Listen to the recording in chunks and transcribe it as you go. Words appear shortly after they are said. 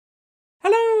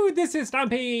this is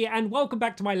Stampy, and welcome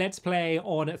back to my Let's Play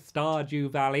on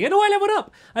Stardew Valley. And oh, I leveled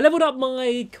up! I leveled up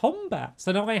my combat,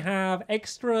 so now I have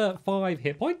extra 5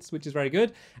 hit points, which is very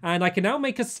good, and I can now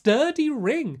make a sturdy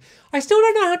ring. I still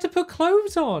don't know how to put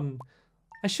clothes on.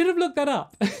 I should have looked that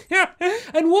up.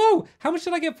 And whoa, how much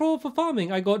did I get for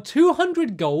farming? I got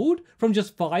 200 gold from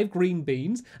just 5 green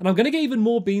beans, and I'm going to get even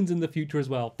more beans in the future as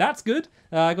well. That's good.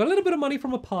 I got a little bit of money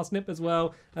from a parsnip as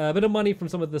well, a bit of money from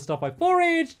some of the stuff I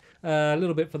foraged, a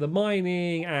little bit for the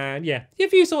mining, and yeah,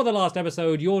 if you saw the last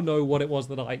episode, you'll know what it was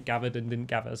that I gathered and didn't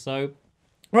gather. So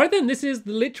right then, this is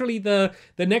literally the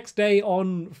next day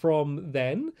on from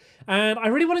then, and I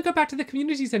really want to go back to the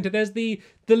community center. There's the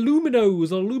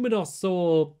Luminos or Luminos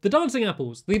or the dancing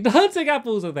apples. The dancing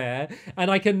apples are there,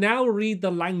 and I can now read the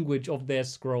language of their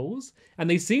scrolls, and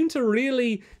they seem to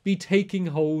really be taking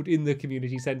hold in the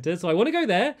community center. So I want to go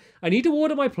there. I need to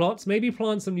water my plots, maybe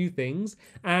plant some new things,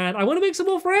 and I want to make some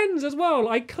more friends as well.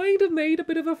 I kind of made a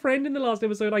bit of a friend in the last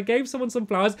episode. I gave someone some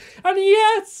flowers, and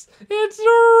yes, it's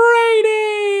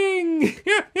raining!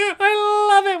 I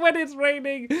love it when it's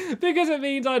raining because it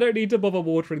means I don't need to bother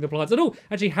watering the plants. And oh,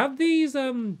 actually, have these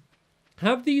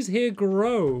here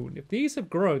grown? If these have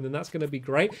grown, then that's going to be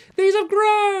great. These have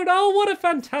grown! Oh, what a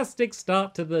fantastic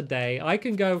start to the day. I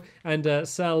can go and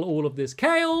sell all of this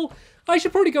kale. I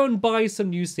should probably go and buy some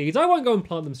new seeds. I won't go and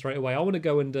plant them straight away. I want to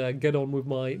go and get on with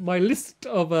my list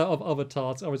of other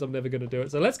tasks, otherwise I'm never going to do it.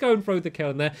 So let's go and throw the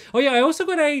kale in there. Oh yeah, I also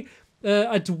got a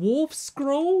dwarf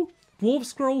scroll. Dwarf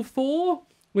Scroll 4,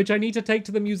 which I need to take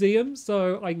to the museum,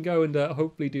 so I can go and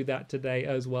hopefully do that today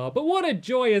as well. But what a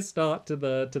joyous start to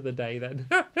the day then.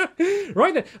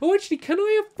 Right then. Oh, actually, can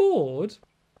I afford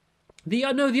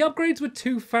no, the upgrades were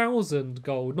 2,000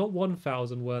 gold, not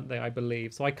 1,000, weren't they, I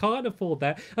believe. So I can't afford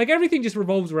that. Like, everything just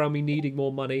revolves around me needing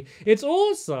more money. It's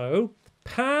also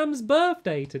Pam's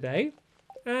birthday today,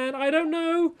 and I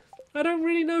don't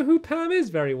really know who Pam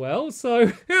is very well,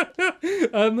 so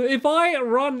if I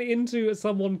run into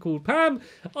someone called Pam,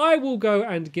 I will go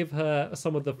and give her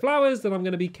some of the flowers that I'm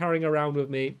going to be carrying around with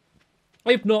me.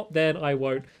 If not, then I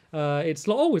won't.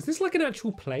 Oh, is this like an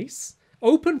actual place?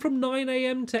 Open from 9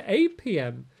 AM to 8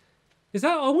 PM. Is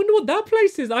that? I wonder what that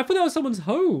place is. I thought that was someone's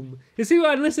home. You see,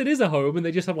 unless it is a home and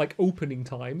they just have like opening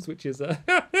times, which is a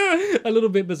little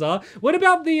bit bizarre. What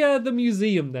about the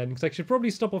museum then? Because I should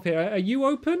probably stop off here. Are you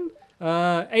open?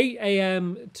 8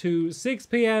 AM to 6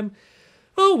 PM.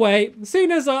 Oh wait,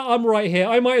 seeing as I'm right here,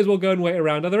 I might as well go and wait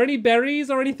around. Are there any berries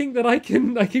or anything that I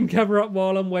can gather up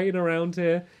while I'm waiting around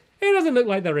here? It doesn't look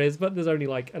like there is, but there's only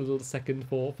like a little second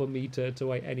for me to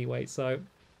wait anyway, so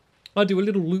I'll do a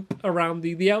little loop around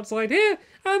the outside here,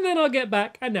 and then I'll get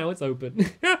back, and now it's open.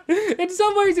 In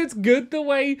some ways, it's good the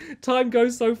way time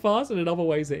goes so fast, and in other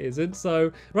ways, it isn't.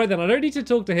 So, right then, I don't need to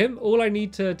talk to him. All I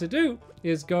need to do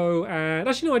is go and...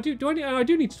 Actually, no, I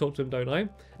do need to talk to him, don't I?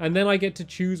 And then I get to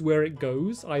choose where it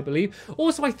goes, I believe.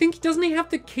 Also, I think, doesn't he have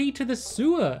the key to the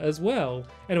sewer as well?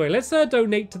 Anyway, let's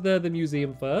donate to the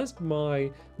museum first,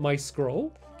 my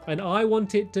scroll. And I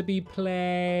want it to be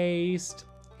placed...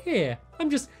 here. I'm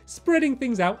just spreading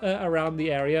things out around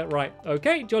the area. Right,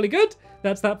 okay, jolly good.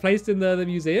 That's that placed in the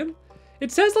museum.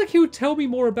 It says like he would tell me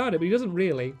more about it, but he doesn't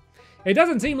really. It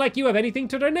doesn't seem like you have anything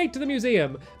to donate to the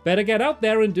museum. Better get out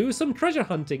there and do some treasure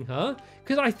hunting, huh?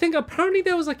 Because I think apparently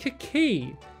there was like a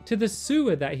key to the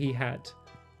sewer that he had.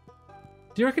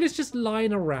 Do you reckon it's just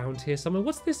lying around here somewhere?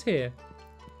 What's this here?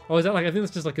 Oh, is that like, I think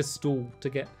that's just like a stool to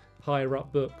get higher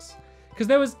up books. Because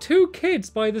there was 2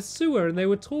 kids by the sewer and they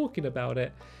were talking about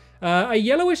it. A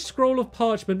yellowish scroll of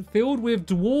parchment filled with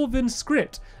dwarven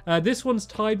script. This one's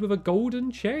tied with a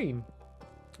golden chain.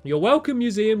 You're welcome,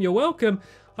 museum, you're welcome.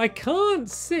 I can't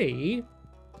see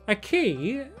a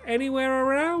key anywhere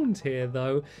around here,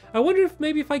 though. I wonder if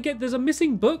maybe if I get... There's a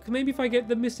missing book. Maybe if I get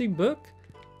the missing book.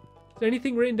 Is there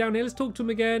anything written down here? Let's talk to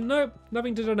him again. Nope,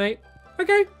 nothing to donate.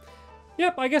 Okay.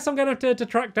 Yep, I guess I'm going to have to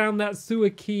track down that sewer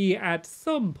key at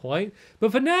some point.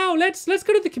 But for now, let's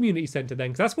go to the community center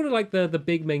then, because that's one of like the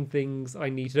big main things I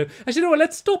need to do. Actually, you know what?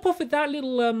 Let's stop off at that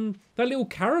little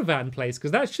caravan place,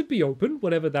 because that should be open,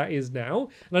 whatever that is now.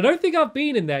 And I don't think I've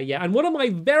been in there yet. And one of my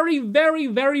very, very,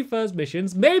 very first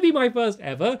missions, maybe my first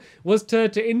ever, was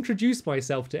to introduce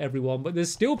myself to everyone. But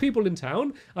there's still people in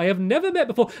town I have never met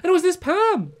before. And it was this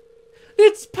Pam.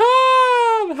 It's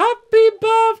Pam! Happy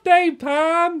birthday,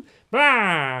 Pam!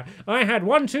 Bah! I had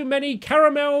one too many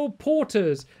caramel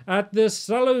porters at the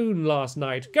saloon last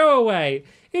night. Go away.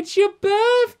 It's your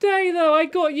birthday, though. I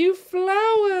got you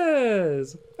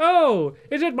flowers. Oh,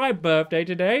 is it my birthday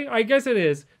today? I guess it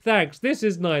is. Thanks. This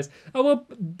is nice. Oh, well,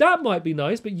 that might be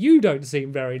nice, but you don't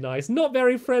seem very nice. Not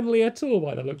very friendly at all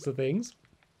by the looks of things.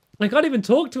 I can't even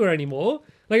talk to her anymore.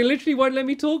 Like, it literally won't let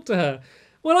me talk to her.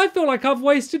 Well, I feel like I've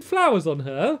wasted flowers on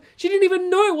her. She didn't even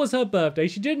know it was her birthday.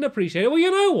 She didn't appreciate it. Well,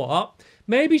 you know what?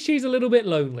 Maybe she's a little bit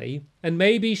lonely, and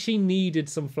maybe she needed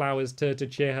some flowers to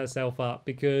cheer herself up,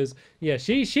 because, yeah,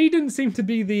 she didn't seem to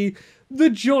be the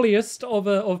jolliest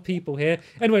of people here.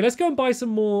 Anyway, let's go and buy some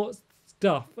more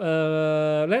stuff.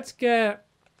 Let's get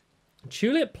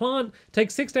tulip plant.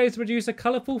 Takes 6 days to produce a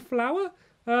colourful flower.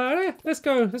 Let's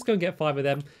go and get 5 of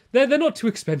them. They're not too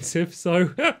expensive,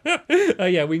 so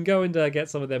yeah, we can go and get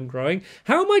some of them growing.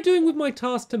 How am I doing with my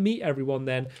task to meet everyone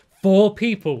then? 4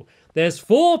 people. There's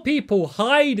 4 people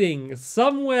hiding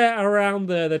somewhere around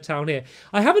the town here.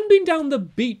 I haven't been down the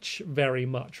beach very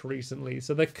much recently,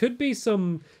 so there could be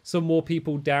some more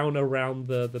people down around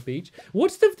the beach.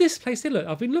 What's this place here? Look,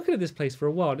 I've been looking at this place for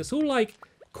a while, and it's all like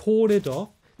cornered off.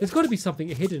 There's got to be something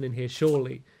hidden in here,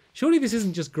 surely. Surely this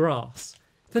isn't just grass.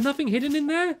 Is there nothing hidden in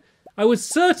there? I was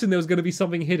certain there was going to be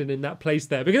something hidden in that place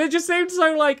there, because it just seemed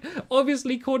so, like,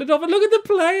 obviously cornered off. And look at the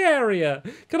play area.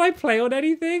 Can I play on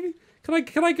anything?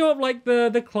 Can I go up, like,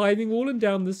 the climbing wall and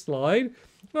down the slide?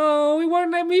 Oh, it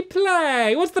won't let me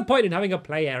play. What's the point in having a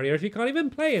play area if you can't even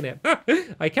play in it?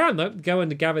 I can, though, go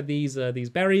and gather these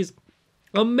berries.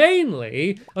 I'm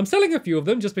selling a few of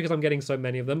them just because I'm getting so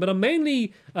many of them, but I'm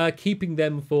mainly keeping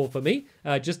them for me,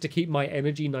 just to keep my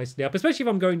energy nicely up, especially if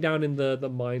I'm going down in the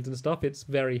mines and stuff. It's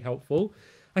very helpful.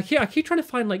 I keep trying to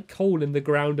find, like, coal in the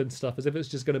ground and stuff, as if it's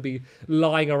just going to be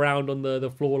lying around on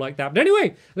the floor like that. But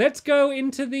anyway, let's go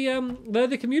into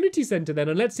the community center then,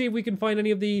 and let's see if we can find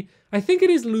any of the... I think it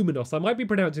is luminos. I might be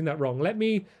pronouncing that wrong. Let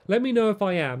me know if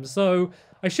I am. So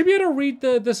I should be able to read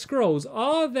the scrolls.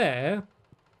 Are there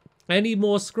any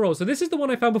more scrolls? So this is the one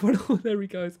I found before. Oh, there he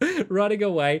goes, running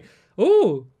away.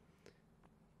 Oh,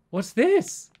 what's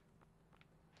this?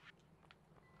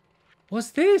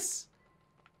 What's this?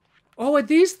 Oh, are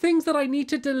these things that I need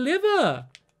to deliver?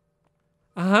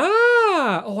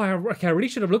 Ah! Oh, okay, I really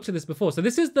should have looked at this before. So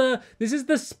this is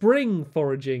the spring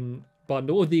foraging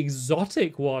bundle, or the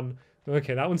exotic one.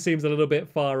 Okay, that one seems a little bit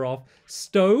far off.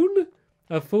 Stone,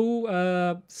 a full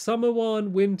summer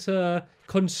one, winter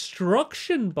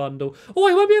construction bundle. Oh,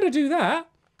 I might be able to do that.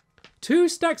 2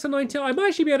 stacks of 19. I might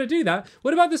actually be able to do that.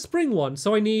 What about the spring one?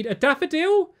 So I need a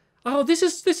daffodil. Oh, this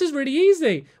is really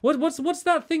easy. What's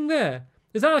that thing there?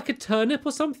 Is that like a turnip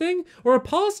or something? Or a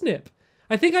parsnip?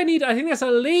 I think that's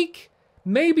a leek,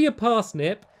 maybe a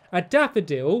parsnip, a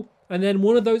daffodil, and then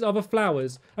one of those other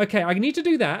flowers. Okay, I need to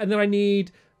do that, and then I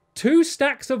need 2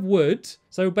 stacks of wood.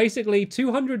 So basically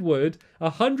 200 wood,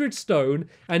 100 stone,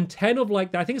 and 10 of,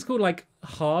 like, I think it's called, like,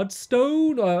 hard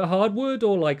stone, or hardwood,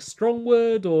 or like strong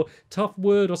wood, or tough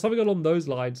wood, or something along those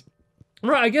lines.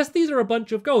 Right, I guess these are a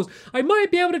bunch of goals. I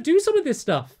might be able to do some of this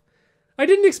stuff. I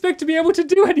didn't expect to be able to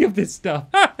do any of this stuff.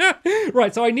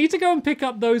 Right, so I need to go and pick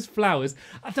up those flowers.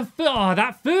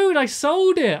 That food, I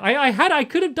sold it. I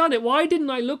could have done it. Why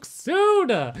didn't I look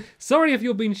sooner? Sorry if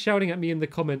you've been shouting at me in the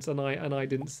comments and I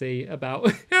didn't see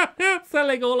about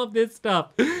selling all of this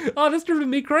stuff. Oh, that's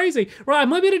driven me crazy. Right, I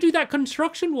might be able to do that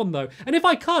construction one though. And if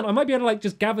I can't, I might be able to, like,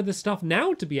 just gather the stuff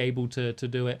now to be able to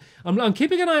do it. I'm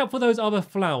keeping an eye out for those other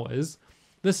flowers.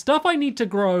 The stuff I need to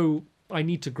grow,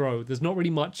 There's not really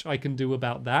much I can do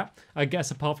about that, I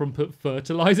guess, apart from put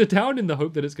fertilizer down in the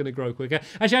hope that it's going to grow quicker.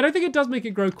 Actually, I don't think it does make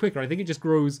it grow quicker. I think it just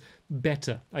grows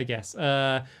better, I guess.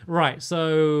 Right,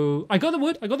 so I got the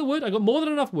wood. I got more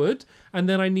than enough wood. And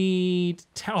then I need...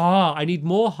 I need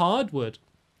more hardwood.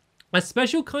 A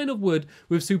special kind of wood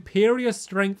with superior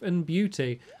strength and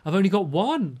beauty. I've only got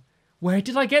 1. Where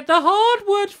did I get the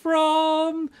hardwood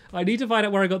from? I need to find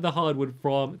out where I got the hardwood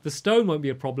from. The stone won't be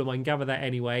a problem. I can gather that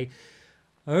anyway.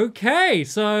 Okay,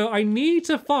 so I need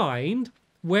to find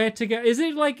where to get... Is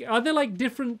it like... Are there, like,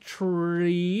 different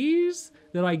trees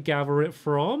that I gather it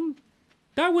from?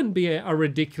 That wouldn't be a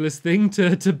ridiculous thing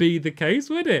to be the case,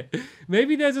 would it?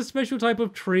 Maybe there's a special type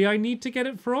of tree I need to get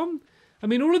it from? I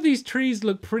mean, all of these trees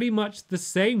look pretty much the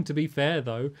same, to be fair,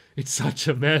 though. It's such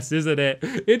a mess, isn't it?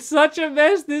 It's such a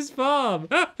mess, this farm.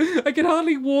 I can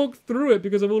hardly walk through it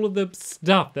because of all of the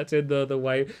stuff that's in the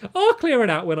way. I'll clear it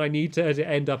out when I need to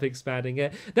end up expanding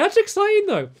it. That's exciting,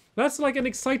 though. That's like an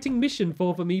exciting mission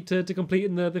for me to complete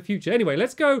in the future. Anyway,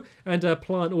 let's go and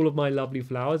plant all of my lovely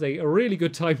flowers. A really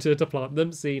good time to plant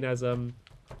them, seeing as...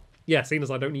 Yeah, seeing as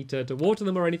I don't need to water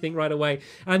them or anything right away.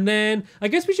 And then I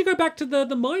guess we should go back to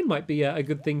the mine. Might be a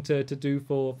good thing to do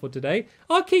for today.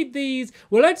 I'll keep these.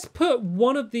 Well, let's put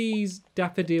one of these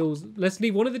daffodils. Let's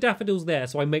leave one of the daffodils there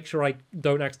so I make sure I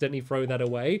don't accidentally throw that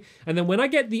away. And then when I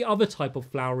get the other type of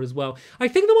flower as well, I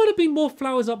think there might have been more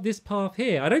flowers up this path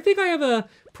here. I don't think I ever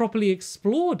properly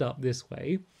explored up this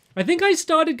way. I think I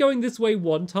started going this way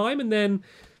one time and then...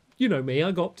 you know me,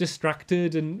 I got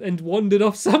distracted and wandered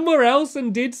off somewhere else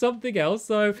and did something else.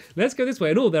 So let's go this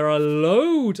way. And oh, there are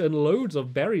loads and loads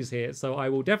of berries here. So I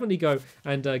will definitely go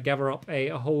and gather up a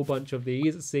whole bunch of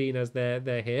these, seeing as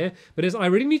they're here. But I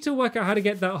really need to work out how to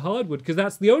get that hardwood, because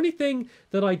that's the only thing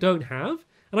that I don't have.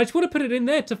 And I just want to put it in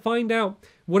there to find out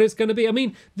what it's going to be. I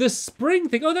mean, the spring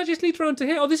thing, oh, that just leads around to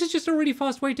here. Oh, this is just a really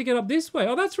fast way to get up this way.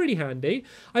 Oh, that's really handy.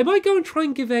 I might go and try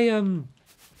and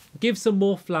give some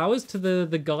more flowers to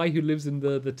the guy who lives in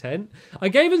the tent. I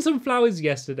gave him some flowers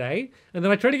yesterday, and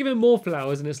then I tried to give him more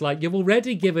flowers, and it's like, you've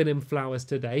already given him flowers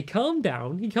today. Calm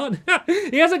down. He can't.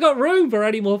 He hasn't got room for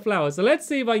any more flowers. So let's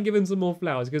see if I can give him some more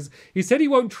flowers, because he said he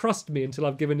won't trust me until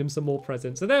I've given him some more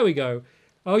presents. So there we go.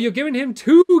 Oh, you're giving him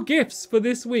 2 gifts for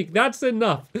this week. That's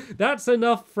enough. That's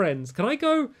enough, friends. Can I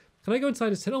go inside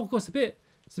his tent? Oh, of course, a bit.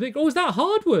 Oh, is that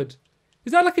hardwood?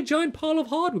 Is that like a giant pile of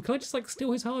hardwood? Can I just like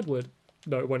steal his hardwood?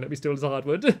 No, it won't let me steal his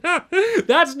hardwood.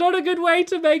 That's not a good way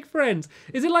to make friends.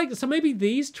 Is it like, so maybe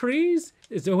these trees?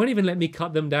 It won't even let me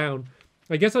cut them down.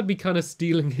 I guess I'd be kind of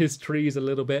stealing his trees a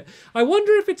little bit. I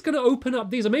wonder if it's going to open up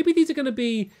these, or maybe these are going to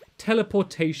be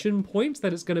teleportation points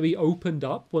that it's going to be opened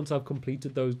up once I've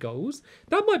completed those goals.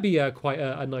 That might be quite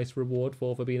a nice reward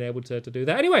for being able to do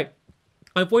that. Anyway,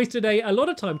 I've wasted a lot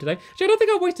of time today. Actually, I don't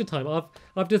think I've wasted time.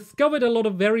 I've discovered a lot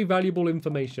of very valuable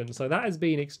information, so that has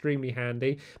been extremely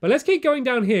handy. But let's keep going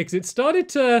down here, because it started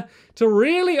to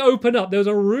really open up. There was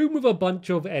a room with a bunch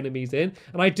of enemies in,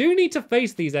 and I do need to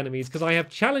face these enemies, because I have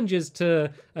challenges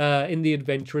to in the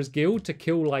Adventurers Guild to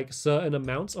kill like certain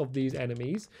amounts of these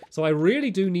enemies. So I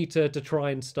really do need to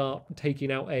try and start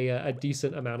taking out a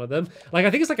decent amount of them. Like, I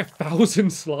think it's like 1,000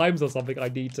 slimes or something I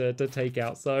need to take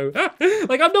out. So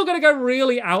like, I'm not going to go really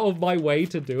out of my way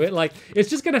to do it. Like, it's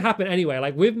just going to happen anyway.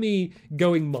 Like, with me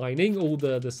going mining all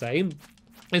the same,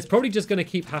 it's probably just going to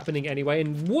keep happening anyway.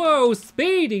 And whoa,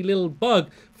 speedy little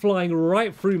bug flying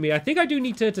right through me. I think I do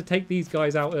need to take these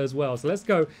guys out as well. So let's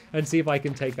go and see if I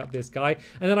can take up this guy.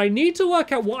 And then I need to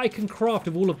work out what I can craft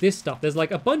of all of this stuff. There's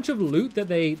like a bunch of loot that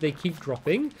they keep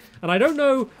dropping. And I don't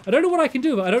know what I can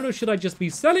do, but I don't know, should I just be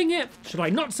selling it? Should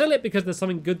I not sell it because there's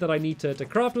something good that I need to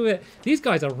craft with it? These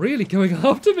guys are really going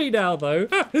after me now, though.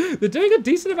 They're doing a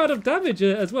decent amount of damage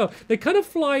as well. They kind of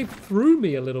fly through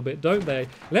me a little bit, don't they?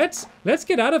 Let's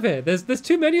get out of here. There's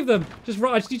too many of them. Just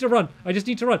run. I just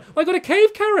need to run. Oh, I got a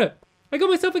cave carrot. I got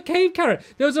myself a cave carrot.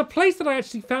 There was a place that I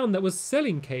actually found that was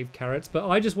selling cave carrots, but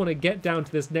I just want to get down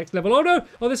to this next level. Oh no!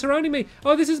 Oh, they're surrounding me.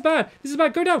 Oh, this is bad. This is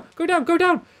bad. Go down. Go down. Go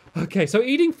down. Okay, so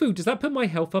eating food, does that put my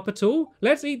health up at all?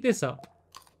 Let's eat this up.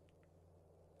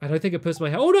 I don't think it puts my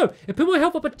health. Oh no! It put my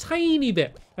health up a tiny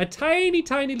bit. A tiny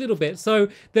little bit. So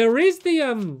there is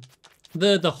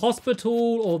the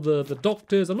hospital or the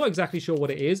doctors, I'm not exactly sure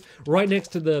what it is, right next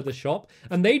to the shop,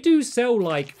 and they do sell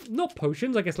like, not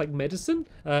potions, I guess like medicine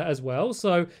as well.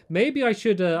 So maybe I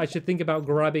should think about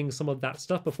grabbing some of that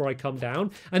stuff before I come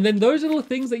down. And then those little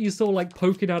things that you saw like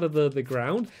poking out of the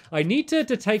ground, I need to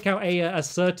take out a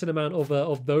certain amount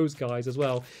of those guys as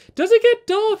well. Does it get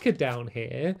darker down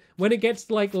here when it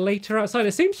gets like later outside?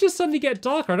 It seems to just suddenly get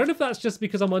darker. I don't know if that's just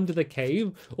because I'm under the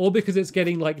cave or because it's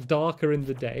getting like darker in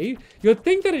the day. You'd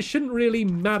think that it shouldn't really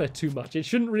matter too much. It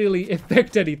shouldn't really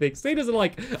affect anything. Seeing as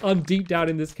like I'm deep down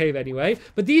in this cave anyway.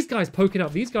 But these guys poking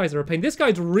up, these guys are a pain. This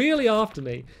guy's really after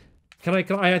me.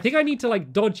 I think I need to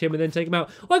like dodge him and then take him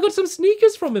out. Oh, I got some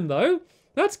sneakers from him though.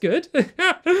 That's good.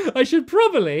 I should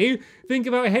probably think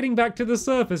about heading back to the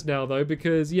surface now though,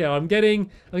 because yeah, I'm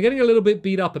getting a little bit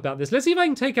beat up about this. Let's see if I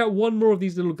can take out one more of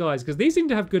these little guys, because these seem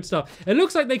to have good stuff. It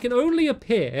looks like they can only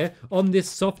appear on this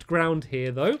soft ground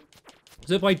here though.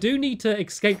 So if I do need to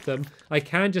escape them, I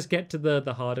can just get to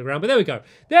the harder ground. But there we go.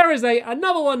 There is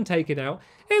another one taken out.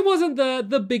 It wasn't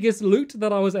the biggest loot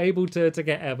that I was able to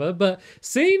get ever, but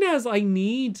seeing as I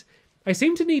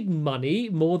seem to need money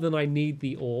more than I need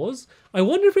the ores, I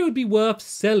wonder if it would be worth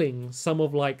selling some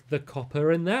of like the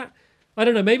copper in that. I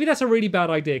don't know, maybe that's a really bad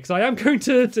idea, because I am going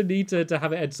to need to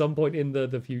have it at some point in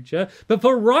the future. But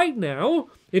for right now,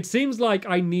 it seems like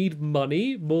I need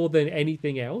money more than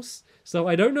anything else. So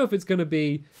I don't know if it's going to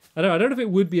be, I don't know if it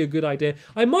would be a good idea.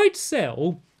 I might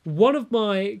sell one of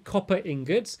my copper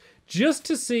ingots just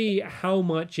to see how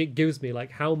much it gives me,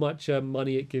 like how much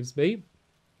money it gives me.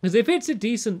 Because if it's a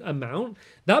decent amount,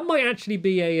 that might actually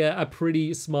be a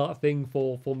pretty smart thing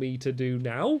for me to do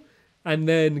now. And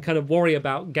then kind of worry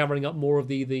about gathering up more of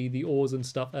the ores and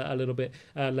stuff a little bit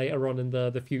later on in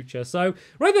the future. So,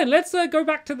 right then, let's go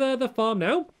back to the farm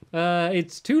now.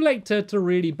 It's too late to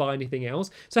really buy anything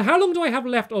else. So how long do I have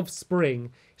left of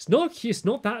spring? It's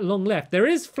not that long left. There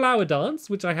is Flower Dance,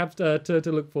 which I have to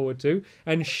look forward to.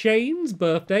 And Shane's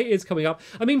birthday is coming up.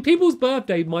 I mean, people's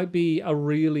birthday might be a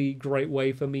really great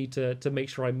way for me to make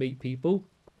sure I meet people.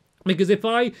 Because if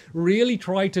I really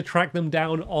try to track them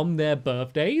down on their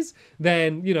birthdays,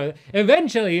 then, you know,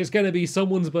 eventually it's going to be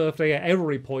someone's birthday at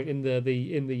every point in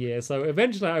the year. So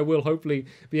eventually I will hopefully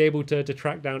be able to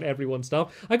track down everyone's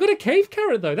stuff. I got a cave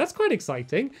carrot though. That's quite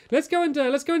exciting. Let's go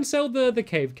and sell the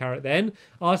cave carrot then.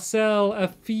 I'll sell a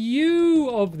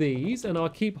few of these and I'll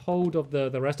keep hold of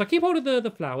the rest. I'll keep hold of the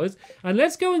flowers, and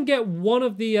let's go and get one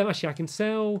of the actually I can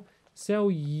sell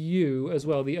you as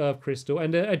well, the earth crystal,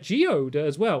 and a geode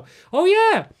as well. Oh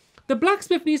yeah, the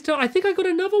blacksmith needs to, I think I got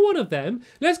another one of them.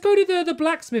 Let's go to the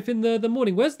blacksmith in the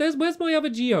morning. Where's my other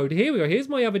geode? Here we go. Here's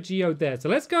my other geode there. So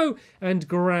let's go and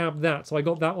grab that. So I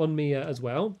got that on me as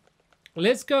well.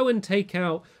 Let's go and take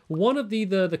out one of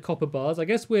the copper bars. I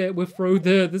guess we'll throw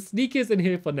the sneakers in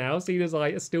here for now, seeing as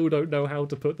I still don't know how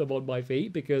to put them on my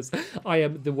feet because I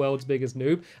am the world's biggest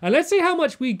noob. And let's see how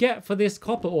much we get for this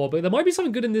copper ore. But there might be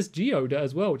something good in this geode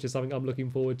as well, which is something I'm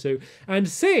looking forward to. And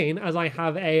seeing as I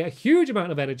have a huge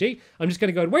amount of energy, I'm just going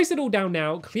to go and waste it all down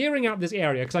now, clearing out this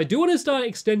area, because I do want to start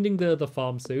extending the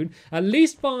farm soon. At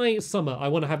least by summer, I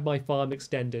want to have my farm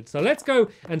extended. So let's go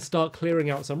and start clearing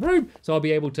out some room so I'll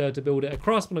be able to build it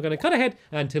across. But I'm going to cut ahead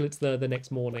until it's the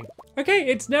next morning. Okay,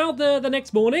 it's now the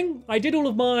next morning. I did all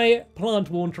of my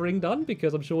plant watering done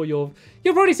because I'm sure you've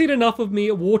already seen enough of me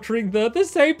watering the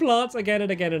same plants again and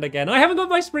again and again. I haven't got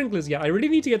my sprinklers yet. I really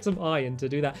need to get some iron to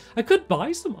do that. I could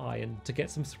buy some iron to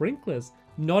get some sprinklers.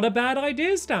 Not a bad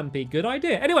idea, Stampy. Good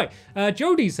idea. Anyway,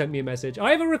 Jody sent me a message. I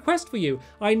have a request for you.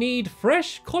 I need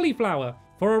fresh cauliflower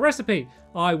for a recipe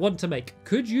I want to make.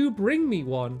 Could you bring me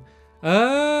one?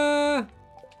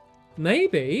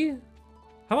 Maybe.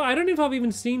 I don't know if I've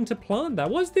even seen to plant that.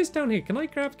 What's this down here? Can I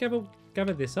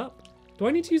gather this up? Do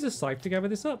I need to use a scythe to gather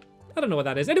this up? I don't know what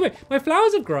that is. Anyway, my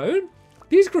flowers have grown.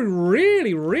 These grew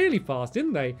really, really fast,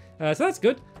 didn't they? So that's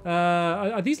good.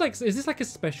 Are these like, is this like a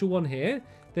special one here?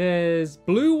 There's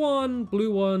blue ones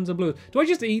and blue. Do I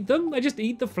just eat them? I just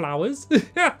eat the flowers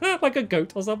like a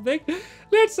goat or something.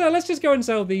 Let's just go and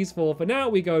sell these for now.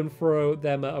 We go and throw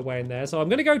them away in there. So I'm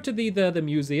gonna go to the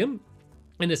museum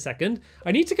in a second.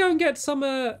 I need to go and get some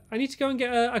I need to go and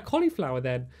get a cauliflower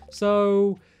then.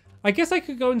 So I guess I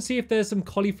could go and see if there's some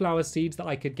cauliflower seeds that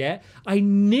I could get. I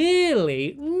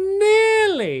nearly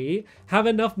have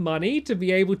enough money to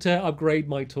be able to upgrade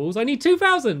my tools. I need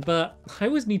 2,000, but I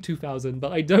always need 2,000,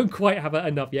 but I don't quite have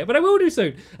enough yet. But I will do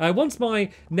soon. Once my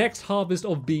next harvest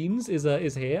of beans is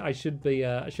here, I should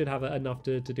have enough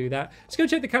to do that. Let's go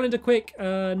check the calendar quick.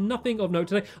 Nothing of note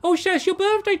today. Oh, it's your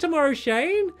birthday tomorrow,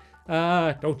 Shane.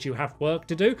 Don't you have work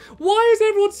to do? Why is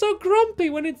everyone so grumpy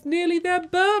when it's nearly their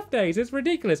birthdays? It's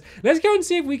ridiculous. Let's go and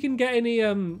see if we can get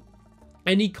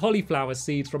any cauliflower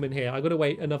seeds from in here. I've got to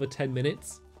wait another 10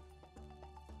 minutes.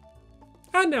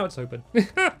 And now it's open.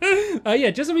 Yeah,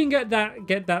 just so we can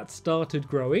get that started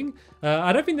growing.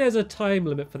 I don't think there's a time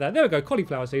limit for that. There we go,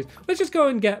 cauliflower seeds. Let's just go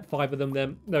and get 5 of them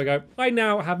then. There we go. I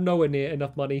now have nowhere near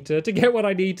enough money to get what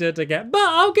I need to get, but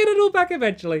I'll get it all back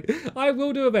eventually. I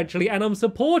will do eventually, and I'm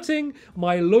supporting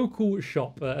my local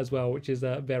shop as well, which is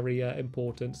very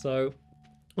important. So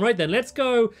right then, let's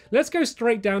go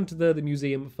straight down to the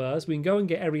museum first. We can go and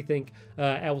get everything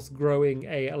else growing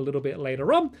a little bit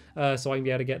later on, so I can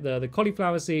be able to get the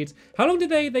cauliflower seeds. How long do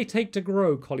they take to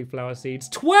grow cauliflower seeds?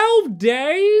 12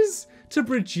 days to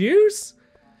produce?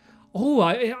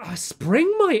 Oh,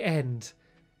 spring might end.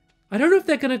 I don't know if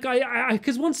they're gonna,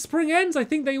 because once spring ends, I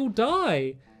think they all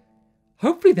die.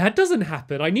 Hopefully that doesn't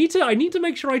happen. I need to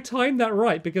make sure I time that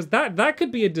right, because that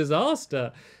could be a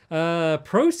disaster.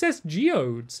 Processed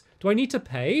geodes. Do I need to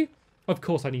pay? Of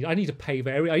course I need to pay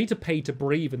I need to pay to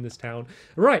breathe in this town.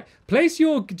 Right, place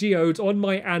your geodes on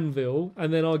my anvil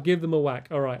and then I'll give them a whack.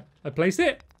 All right, I place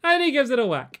it and he gives it a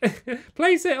whack.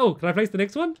 Place it. Oh, can I place the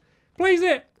next one? Place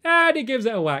it and he gives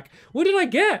it a whack. What did I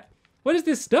get? What is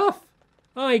this stuff?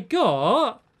 I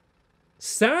got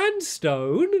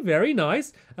sandstone, very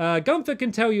nice. Gunther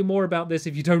can tell you more about this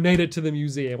if you donate it to the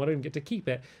museum. I don't get to keep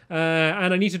it.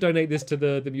 And I need to donate this to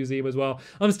the museum as well.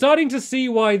 I'm starting to see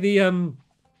why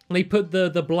they put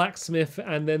the blacksmith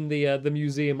and then the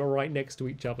museum are right next to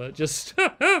each other, just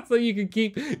so you can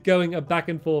keep going back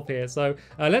and forth here. So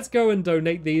let's go and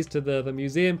donate these to the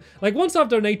museum. Like once I've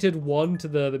donated one to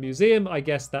the museum, I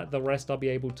guess that the rest I'll be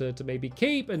able to maybe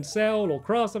keep and sell or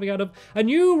craft something out of. A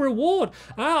new reward.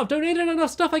 I've donated enough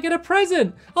stuff, I get a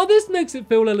present. Oh, this makes it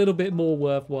feel a little bit more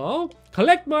worthwhile.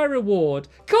 Collect my reward.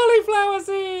 Cauliflower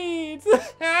seeds! seeds.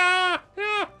 No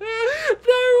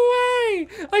way!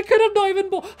 I could have not even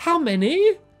bought. How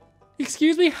many?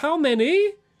 Excuse me, how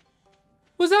many?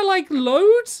 Was that like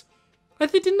loads? I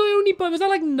think, didn't I only buy, was that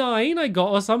like 9 I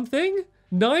got or something?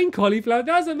 9 cauliflower,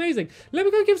 that's amazing. Let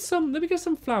me give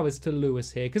some flowers to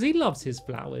Lewis here, because he loves his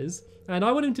flowers. And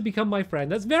I want him to become my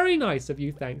friend. That's very nice of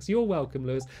you, thanks. You're welcome,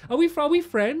 Lewis. Are we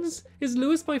friends? Is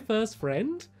Lewis my first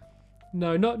friend?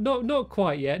 No, not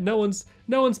quite yet. No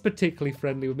one's particularly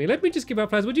friendly with me. Let me just give out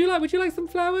flowers. Would you like some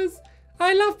flowers?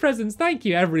 I love presents. Thank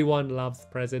you. Everyone loves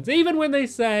presents. Even when they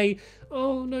say,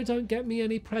 oh, no, don't get me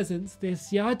any presents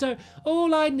this year.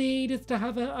 All I need is to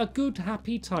have a good,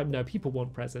 happy time. No, people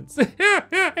want presents.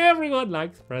 Everyone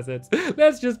likes presents.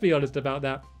 Let's just be honest about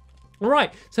that. All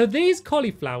right. So these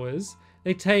cauliflowers,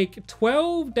 they take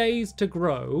 12 days to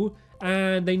grow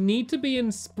and they need to be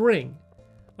in spring.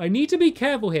 I need to be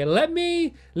careful here. Let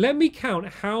me count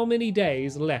how many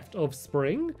days left of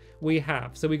spring we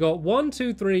have. So we got 1,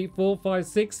 2, 3, 4, 5,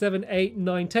 6, 7, 8,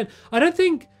 9, 10. I don't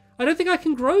think I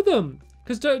can grow them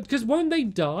because won't they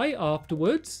die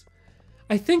afterwards?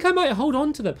 I think I might hold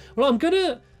on to them. Well, I'm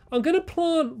gonna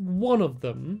plant one of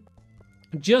them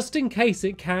just in case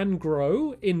it can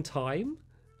grow in time.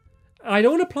 I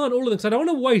don't want to plant all of them because I don't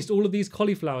want to waste all of these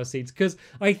cauliflower seeds because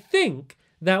I think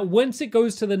that once it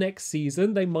goes to the next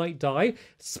season, they might die.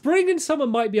 Spring and summer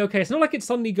might be okay. It's not like it's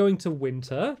suddenly going to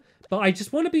winter, but I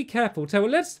just want to be careful. So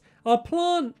I'll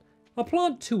plant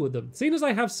 2 of them. Seeing as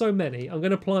I have so many, I'm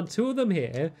going to plant 2 of them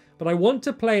here, but I want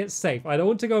to play it safe. I don't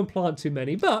want to go and plant too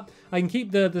many, but I can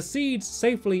keep the seeds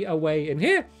safely away in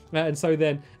here. And so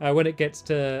then when it gets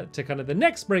to kind of the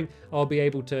next spring, I'll be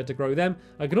able to grow them.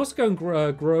 I can also go and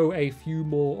grow a few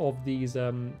more of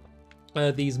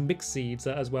these mixed seeds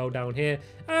as well down here,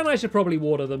 and I should probably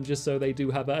water them just so they do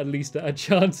have at least a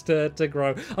chance to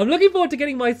grow. I'm looking forward to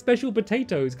getting my special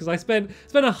potatoes because I spent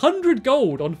 100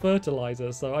 gold on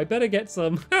fertilizer, so I better get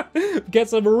some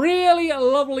really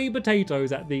lovely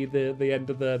potatoes at the end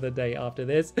of the day after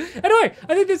this. Anyway,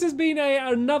 I think this has been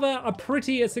a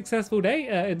pretty successful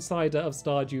day inside of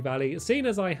Stardew Valley. Seeing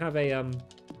as I have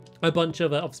a bunch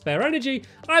of spare energy,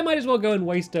 I might as well go and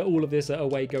waste all of this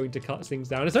away going to cut things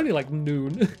down. It's only like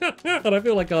noon, and I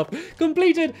feel like I've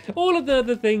completed all of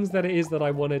the things that it is that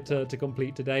I wanted to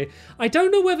complete today. I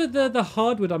don't know whether the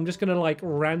hardwood, I'm just gonna like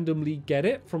randomly get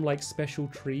it from like special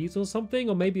trees or something,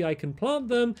 or maybe I can plant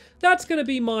them. That's gonna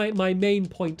be my main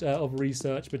point of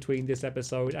research between this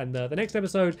episode and the next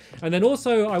episode. And then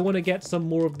also I want to get some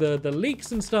more of the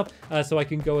leeks and stuff so I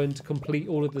can go and complete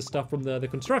all of the stuff from the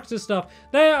constructor stuff.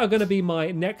 There are going to be my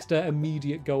next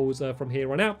immediate goals from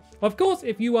here on out. Of course,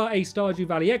 if you are a Stardew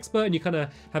Valley expert and you kind of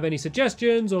have any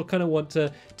suggestions or kind of want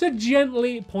to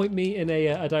gently point me in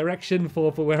a direction for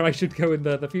where I should go in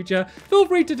the future, feel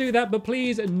free to do that, but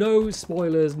please no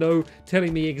spoilers, no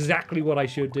telling me exactly what I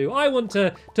should do. I want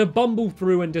to bumble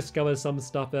through and discover some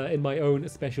stuff in my own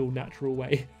special natural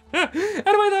way. Anyway,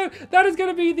 though, that is going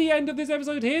to be the end of this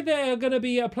episode here. There are going to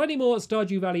be plenty more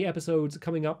Stardew Valley episodes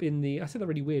coming up in the... I said that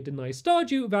really weird, didn't I?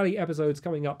 Stardew Valley episodes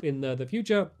coming up in the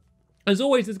future. As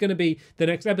always, there's going to be the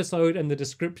next episode and the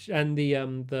description and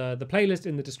the playlist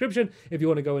in the description if you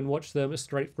want to go and watch them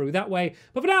straight through that way.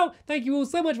 But for now, thank you all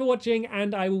so much for watching,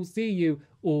 and I will see you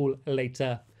all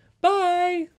later.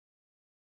 Bye!